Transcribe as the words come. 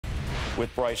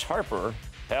with Bryce Harper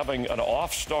having an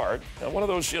off start. And one of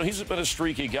those, he's been a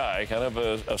streaky guy, kind of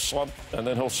a slump, and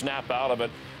then he'll snap out of it.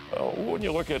 When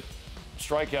you look at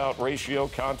strikeout ratio,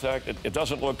 contact, it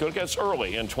doesn't look good. It's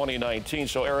early in 2019.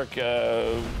 So, Eric,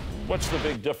 what's the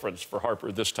big difference for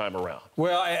Harper this time around?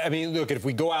 Well, I mean, look, if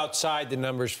we go outside the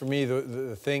numbers, for me,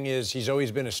 the thing is he's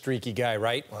always been a streaky guy,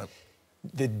 right?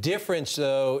 The difference,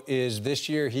 though, is this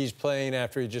year he's playing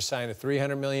after he just signed a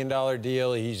 $300 million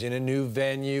deal. He's in a new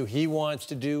venue. He wants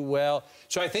to do well.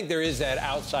 So I think there is that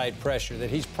outside pressure that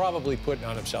he's probably putting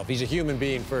on himself. He's a human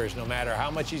being first, no matter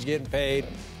how much he's getting paid,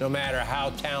 no matter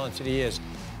how talented he is.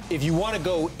 If you want to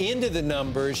go into the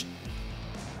numbers,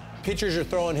 pitchers are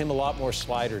throwing him a lot more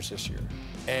sliders this year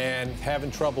and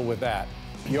having trouble with that.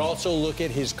 You also look at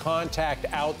his contact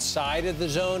outside of the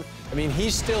zone. I mean,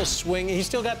 he's still swinging. He's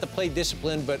still got the play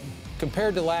discipline, but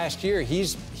compared to last year,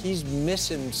 he's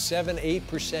missing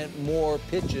 7-8% more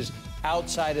pitches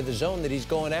outside of the zone that he's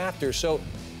going after. So,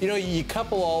 you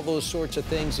couple all those sorts of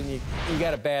things, and you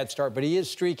got a bad start, but he is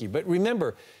streaky. But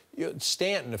remember,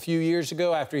 Stanton, a few years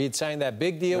ago, after he had signed that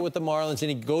big deal with the Marlins, and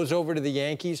he goes over to the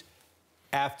Yankees,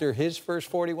 after his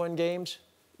first 41 games,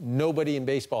 nobody in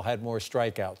baseball had more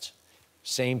strikeouts.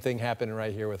 Same thing happening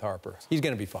right here with Harper. He's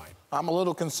going to be fine. I'm a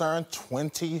little concerned.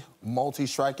 20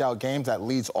 multi-strikeout games, that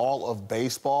leads all of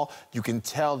baseball. You can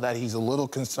tell that he's a little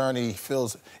concerned. He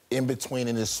feels in between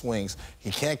in his swings.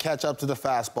 He can't catch up to the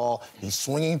fastball. He's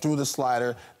swinging through the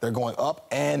slider. They're going up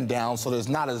and down, so there's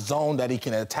not a zone that he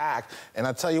can attack. And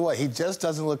I tell you what, he just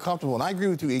doesn't look comfortable. And I agree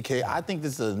with you, EK. I think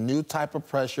this is a new type of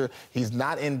pressure. He's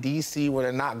not in D.C. where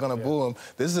they're not going to boo him.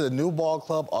 This is a new ball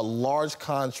club, a large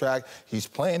contract. He's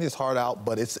playing his heart out,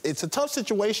 but it's a tough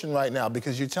situation right now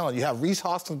because you're telling you have Reese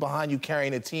Hoskins behind you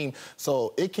carrying a team,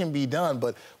 so it can be done.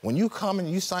 But when you come and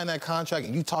you sign that contract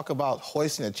and you talk about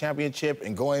hoisting a championship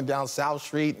and going down South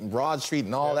Street and Broad Street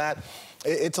and all that,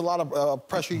 it's a lot of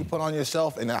pressure you put on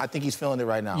yourself, and I think he's feeling it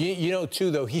right now. You know, too,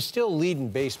 though, he's still leading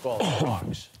baseball in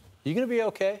walks. You going to be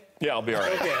okay? Yeah, I'll be all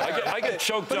right. Okay. I get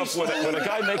choked up when a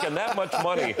guy making that much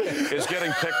money is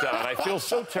getting picked on. I feel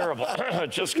so terrible.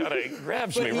 It just kind of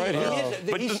grabs me right here.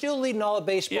 But he's still leading all of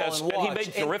baseball in walks. And he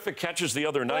made terrific catches the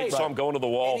other night, so I'm going to the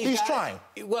wall. He's trying.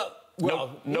 Well,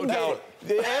 no doubt.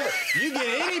 You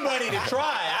get anybody to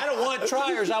try. I don't want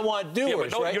triers. I want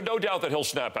doers, right? You're no doubt that he'll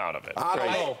snap out of it. I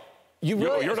don't know.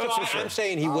 You're not so sure. I'm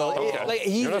saying he will. Okay.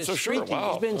 He's not so streaky. sure.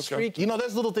 Wow. He's been streaky.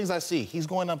 There's little things I see. He's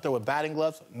going up there with batting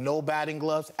gloves, no batting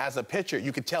gloves. As a pitcher,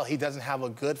 you could tell he doesn't have a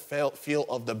good feel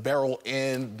of the barrel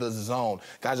in the zone.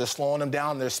 Guys are slowing him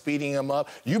down. They're speeding him up.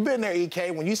 You've been there, EK.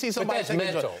 When you see somebody take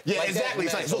mental. Yeah, exactly.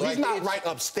 So he's not right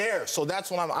upstairs. So that's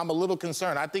when I'm a little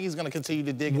concerned. I think he's going to continue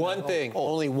to dig.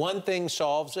 Only one thing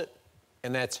solves it,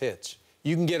 and that's hits.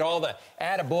 You can get all the,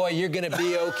 attaboy, you're going to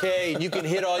be okay, and you can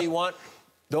hit all you want.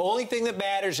 The only thing that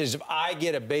matters is if I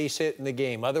get a base hit in the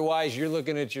game. Otherwise, you're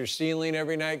looking at your ceiling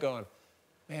every night going,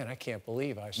 man, I can't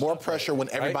believe I saw more pressure when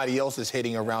everybody else is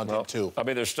hitting around him, too. I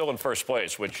mean, they're still in first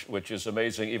place, which is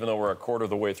amazing, even though we're a quarter of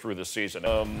the way through the season.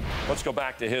 Let's go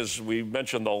back to we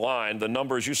mentioned the line. The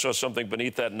numbers, you saw something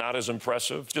beneath that not as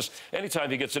impressive. Just anytime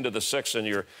he gets into the sixth and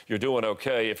you're doing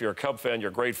okay, if you're a Cub fan,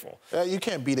 you're grateful. You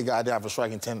can't beat a guy down for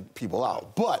striking 10 people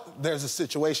out. But there's a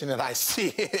situation that I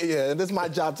see, and this is my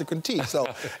job to critique. So,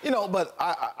 but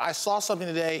I saw something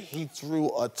today. He threw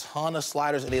a ton of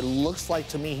sliders, and it looks like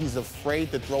to me he's afraid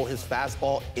to throw his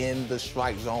fastball in the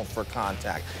strike zone for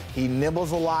contact. He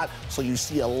nibbles a lot, so you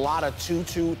see a lot of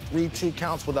 2-2, 3-2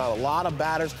 counts without a lot of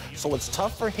batters. So it's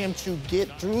tough for him to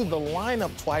get through the lineup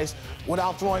twice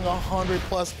without throwing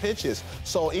 100+ pitches.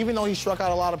 So even though he struck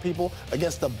out a lot of people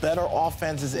against the better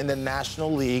offenses in the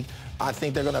National League, I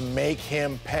think they're going to make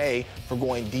him pay for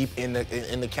going deep in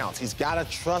the counts. He's got to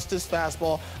trust his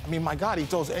fastball. I mean, my God, he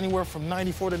throws anywhere from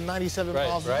 94 to 97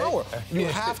 miles an hour. You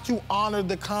have to honor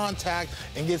the contact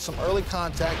and get some early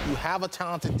contact. You have a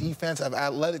talented defense, an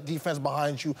athletic defense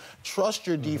behind you. Trust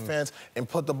your defense and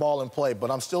put the ball in play.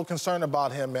 But I'm still concerned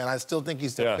about him, man. I still think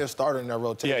he's the fifth starter in their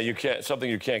rotation. Yeah, something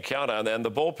you can't count on. And the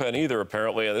bullpen either,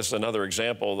 apparently. And this is another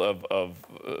example of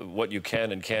what you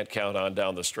can and can't count on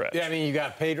down the stretch. Yeah, I mean, you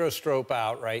got Pedro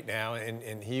out right now,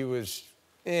 and he was,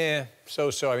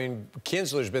 so-so. I mean,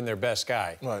 Kinsler's been their best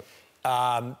guy.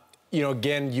 Right.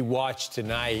 Again, you watch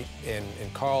tonight,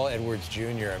 and Carl Edwards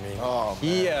Jr., I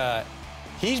mean,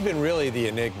 he's been really the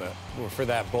enigma for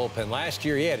that bullpen. Last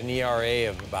year, he had an ERA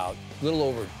of about a little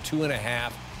over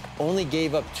 2.5, only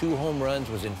gave up 2 home runs,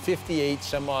 was in 58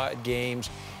 some odd games,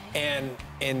 and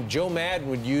Joe Madden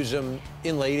would use him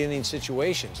in late inning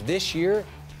situations. This year,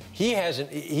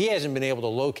 he hasn't been able to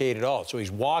locate it all. So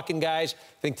he's walking guys.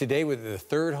 I think today with the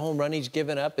 3rd home run he's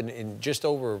given up in just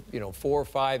over 4 or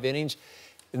 5 innings.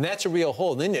 And that's a real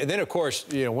hole. And then, of course,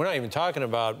 we're not even talking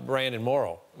about Brandon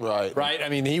Morrow. Right. Right? I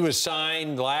mean, he was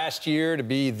signed last year to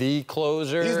be the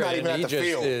closer. He's not even at the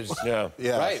field.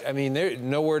 Yeah. Right? I mean, they're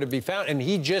nowhere to be found. And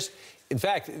he just, in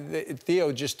fact,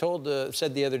 Theo just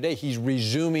said the other day, he's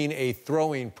resuming a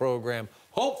throwing program,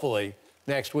 hopefully,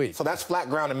 next week. So that's flat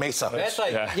ground in Mesa. That's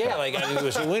like, I mean, it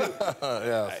was a win.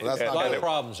 So that's a lot of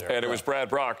problems there. And it was Brad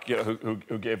Brock,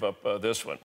 who gave up this one.